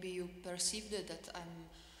 maybe you perceived it, that I'm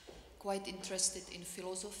quite interested in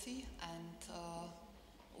philosophy and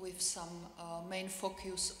with some main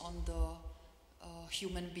focus on the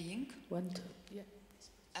human being. Yeah.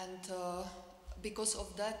 And because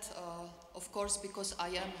of that, of course, because I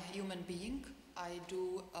am a human being, I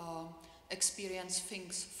do experience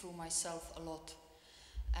things through myself a lot.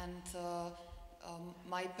 And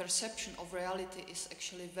my perception of reality is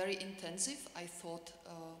actually very intensive. I thought,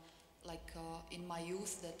 in my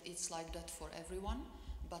youth, that it's like that for everyone,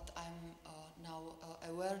 but I'm now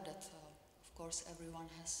aware that, of course, everyone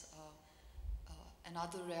has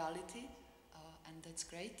another reality, and that's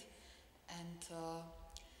great. And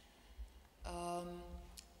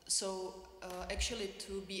actually,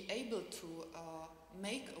 to be able to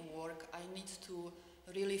make a work, I need to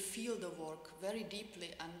really feel the work very deeply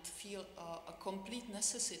and feel a complete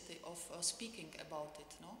necessity of speaking about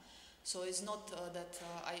it. No? So it's not that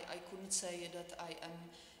I couldn't say that I am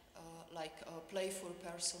like a playful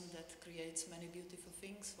person that creates many beautiful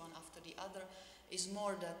things one after the other. It's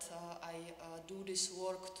more that I do this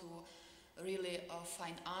work to really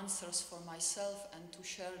find answers for myself and to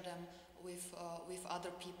share them with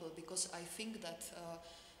other people, because I think that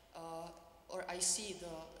or I see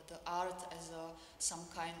the art as some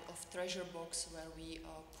kind of treasure box where we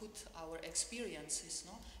put our experiences,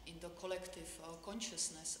 no, in the collective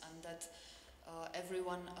consciousness, and that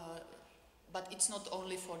everyone, but it's not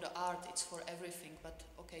only for the art, it's for everything, but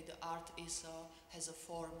okay, the art is has a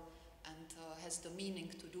form and has the meaning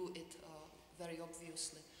to do it very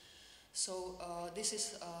obviously. So this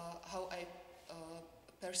is how I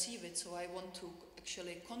perceive it, so I want to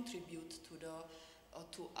actually contribute to the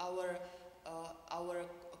to our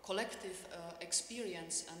collective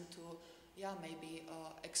experience and to maybe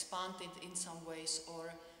expand it in some ways,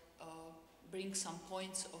 or bring some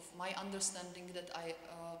points of my understanding that I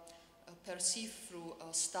perceive through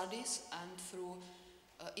studies and through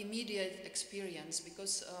immediate experience,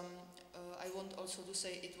 because I want also to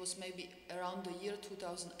say it was maybe around the year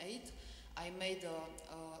 2008 I made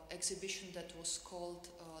an exhibition that was called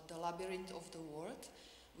The Labyrinth of the World,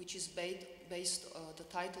 which is based the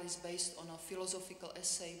title is based on a philosophical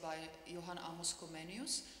essay by Johann Amos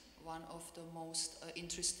Comenius, one of the most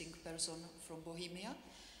interesting person from Bohemia,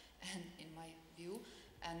 and in my view.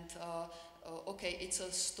 And okay, it's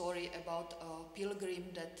a story about a pilgrim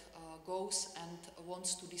that goes and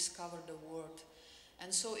wants to discover the world.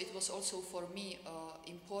 And so it was also for me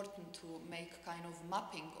important to make kind of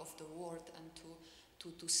mapping of the world and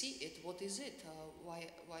to see it. What is it? Why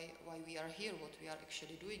we are here? What we are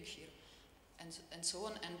actually doing here? And so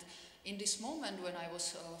on. And in this moment when I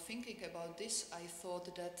was thinking about this, I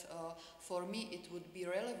thought that for me it would be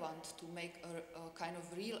relevant to make a kind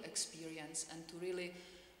of real experience and to really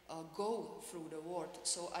go through the world.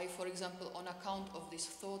 So I, for example, on account of these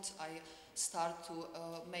thoughts, I start to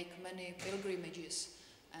make many pilgrimages,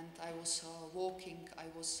 and I was walking, I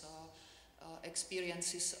was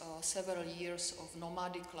experiences several years of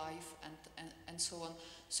nomadic life and so on.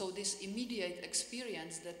 So this immediate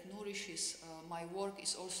experience that nourishes my work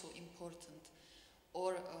is also important,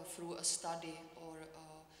 or through a study, or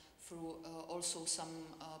through also some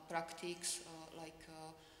practices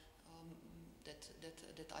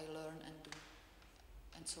that I learn and do,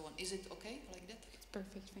 and so on. Is it okay like that? It's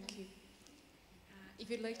perfect, thank you. If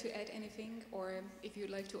you'd like to add anything, or if you'd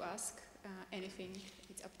like to ask anything,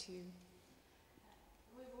 it's up to you.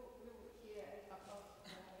 We will hear a couple of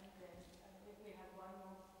and we have one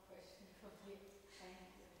more question from you.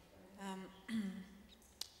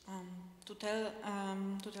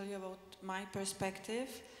 tell you about my perspective.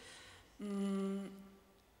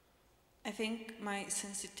 I think my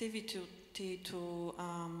sensitivity to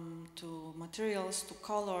materials, to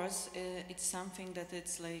colors, it's something that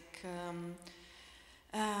it's like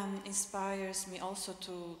inspires me also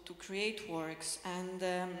to create works, and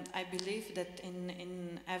I believe that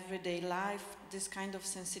in everyday life this kind of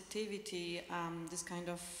sensitivity, this kind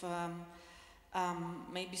of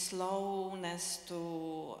maybe slowness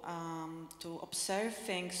to observe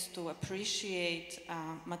things, to appreciate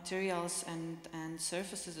materials and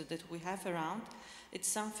surfaces that we have around, it's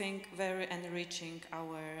something very enriching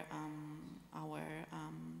our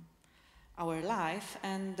life,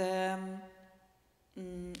 and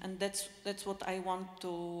that's what I want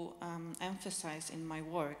to emphasize in my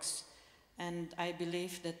works. And I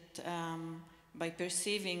believe that by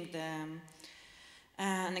perceiving them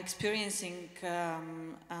and experiencing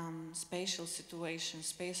spatial situations,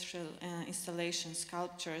 spatial installations,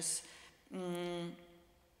 sculptures,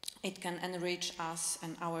 it can enrich us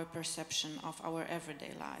and our perception of our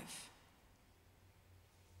everyday life.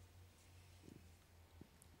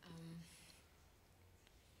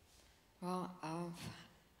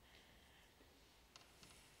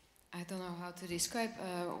 I don't know how to describe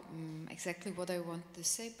exactly what I want to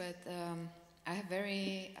say, but I am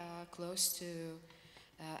very close to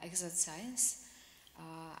exact science.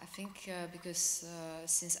 I think because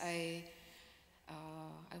since I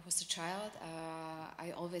was a child,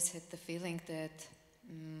 I always had the feeling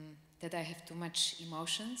that I have too much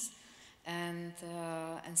emotions, and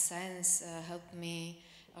science helped me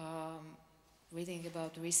reading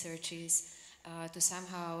about researches to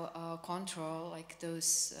somehow control like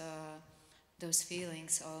those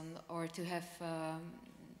feelings or to have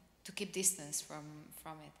to keep distance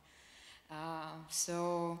from it.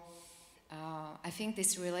 So I think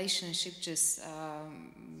this relationship just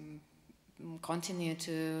continue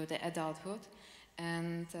to the adulthood,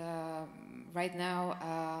 and right now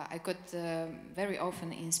I got very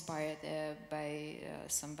often inspired by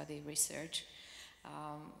somebody research.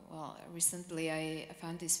 Well, recently I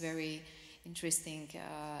found this very interesting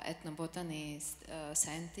ethnobotanist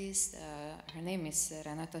scientist. Her name is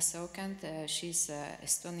Renata Saukant. She's an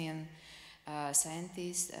Estonian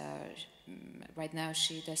scientist. Right now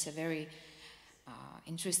she does a very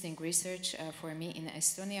interesting research for me in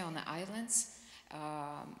Estonia on the islands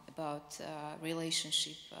about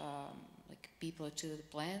relationship like people to the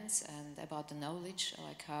plants, and about the knowledge,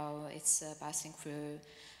 like how it's passing through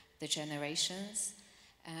the generations.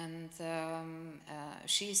 And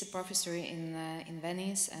she is a professor in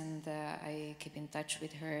Venice, and I keep in touch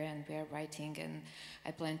with her, and we are writing, and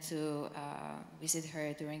I plan to visit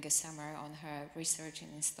her during the summer on her research in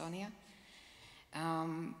Estonia.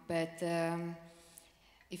 But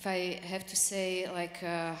if I have to say like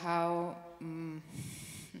how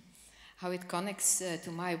it connects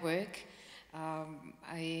to my work,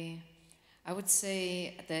 I would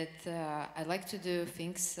say that I like to do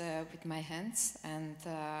things with my hands, and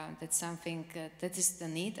that's something that is the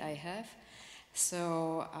need I have.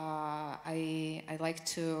 So I like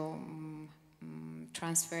to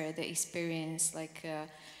transfer the experience, like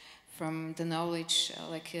from the knowledge,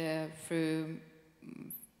 like through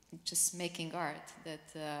just making art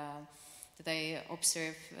that I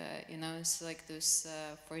observe. You know, it's like those,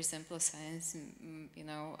 for example, science. You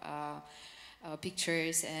know.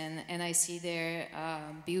 Pictures, and I see their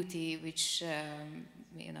beauty, which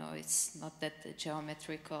you know, it's not that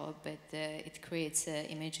geometrical, but it creates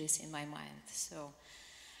images in my mind. So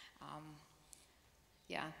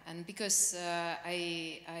yeah, and because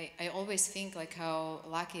I always think like how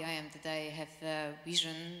lucky I am that I have a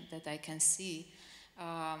vision that I can see.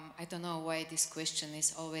 I don't know why this question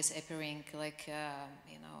is always appearing, like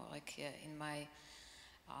you know, like in my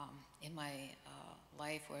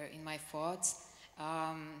life or in my thoughts.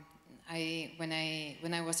 When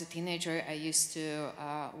I was a teenager, I used to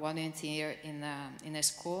volunteer in a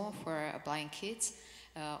school for blind kids.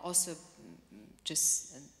 Also,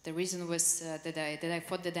 just the reason was that I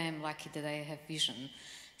thought that I am lucky that I have vision.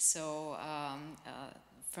 So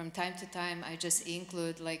from time to time, I just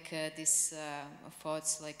include like these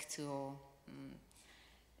thoughts, like to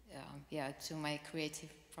my creative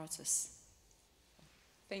process.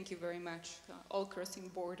 Thank you very much. All crossing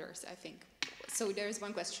borders, I think. So there is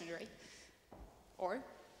one question, right? Or?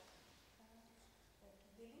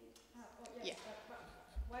 Yes. Yeah.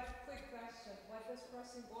 One quick question. What does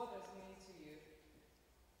crossing borders mean to you?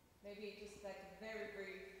 Maybe just like a very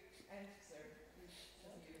brief answer.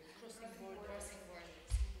 Crossing borders.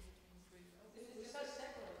 It's so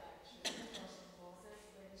separate, actually. Crossing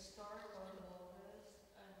borders, the historical borders,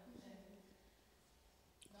 and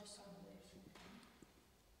no combination.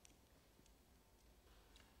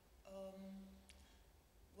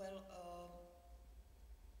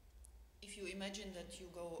 imagine that you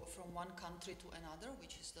go from one country to another,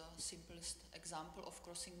 which is the simplest example of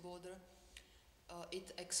crossing border.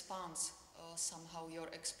 It expands somehow your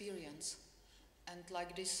experience, and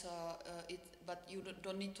like this, but you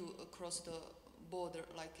don't need to cross the border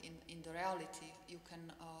like in the reality. You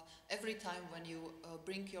can every time when you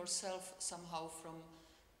bring yourself somehow from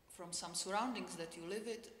some surroundings that you live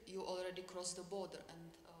it, you already cross the border,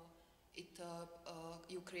 and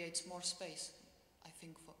you create more space. I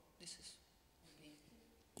think this is.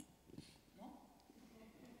 No?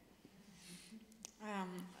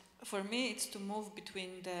 For me, it's to move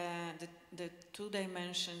between the 2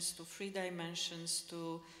 dimensions to 3 dimensions,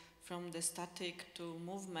 from the static to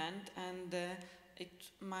movement, and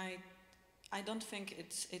I don't think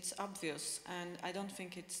it's obvious, and I don't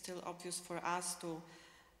think it's still obvious for us to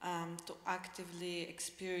actively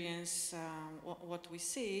experience what we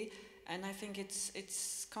see, and I think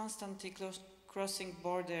it's constantly crossing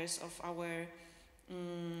borders of our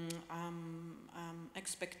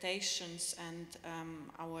expectations and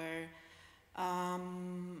our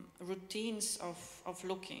routines of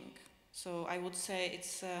looking. So I would say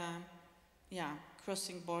it's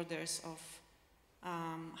crossing borders of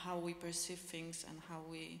how we perceive things and how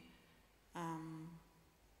we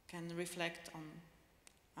can reflect on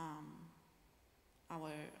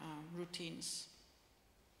our routines.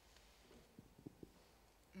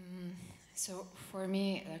 So for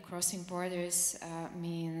me, crossing borders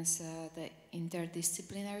means the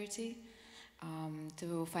interdisciplinarity,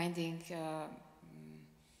 to finding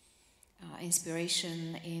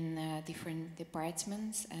inspiration in different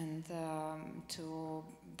departments and to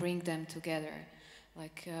bring them together.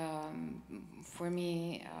 Like for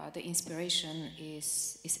me, the inspiration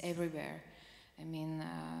is everywhere. I mean,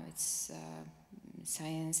 it's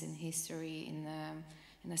science and history, in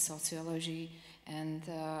the sociology, and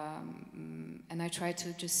I try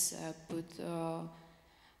to just put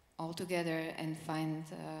all together and find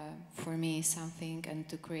for me something, and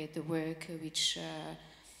to create the work which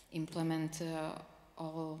implement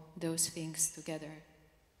all those things together.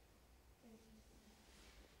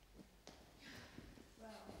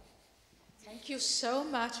 Thank you so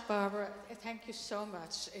much, Barbara. Thank you so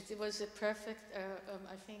much. It was a perfect,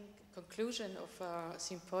 I think, conclusion of our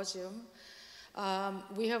symposium.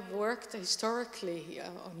 We have worked historically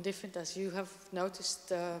on different, as you have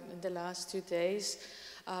noticed in the last 2 days,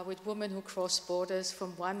 with women who cross borders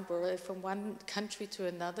from one country to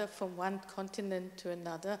another, from one continent to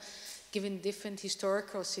another, given different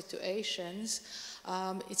historical situations.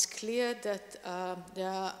 It's clear that there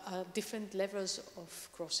are different levels of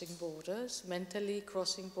crossing borders, mentally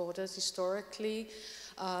crossing borders, historically,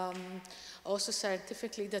 also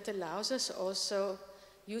scientifically, that allows us also.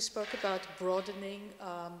 You spoke about broadening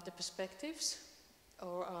the perspectives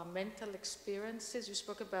or our mental experiences. You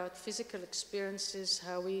spoke about physical experiences,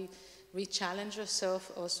 how we re-challenge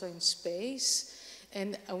ourselves also in space.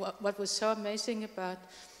 And what was so amazing about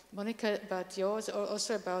Monika, about yours,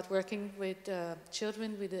 also about working with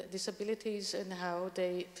children with disabilities and how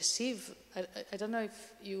they perceive. I don't know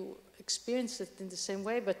if you experienced it in the same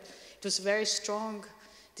way, but it was very strong,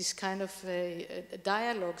 this kind of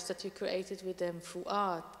dialogues that you created with them through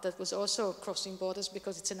art that was also crossing borders,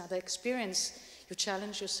 because it's another experience. You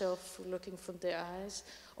challenge yourself looking from their eyes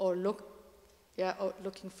or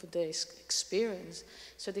looking for their experience.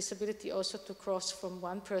 So this ability also to cross from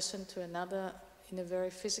one person to another in a very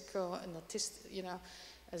physical and artistic,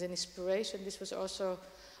 as an inspiration. This was also,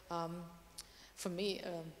 for me,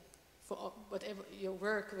 for whatever your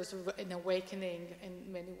work was an awakening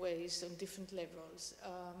in many ways on different levels.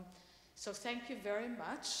 So thank you very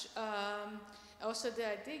much. Also the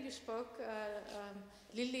idea you spoke,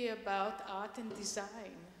 Lily, about art and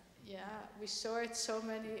design. Yeah, we saw it so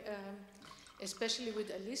many, especially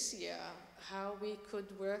with Alicja, how we could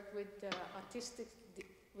work with artistic,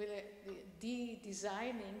 with the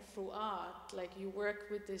designing through art. Like you work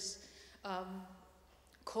with this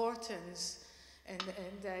curtains, and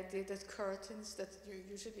the idea that curtains that you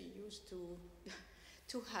usually use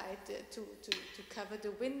to hide, to cover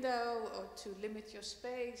the window, or to limit your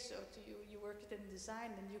space, or you work it in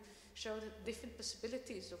design, and you show the different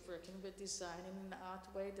possibilities of working with design in an art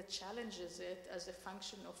way that challenges it as a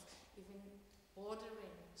function of even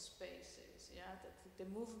bordering spaces, that the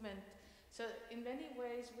movement. So in many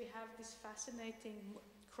ways we have this fascinating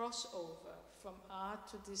crossover from art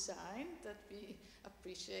to design that we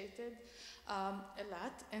appreciated a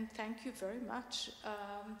lot, and thank you very much.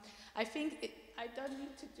 I think I don't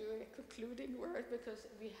need to do a concluding word because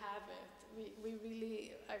we have it. We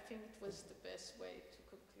really, I think it was the best way to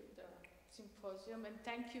conclude our symposium, and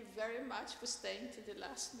thank you very much for staying to the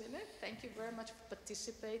last minute. Thank you very much for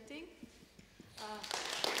participating.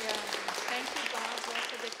 Uh,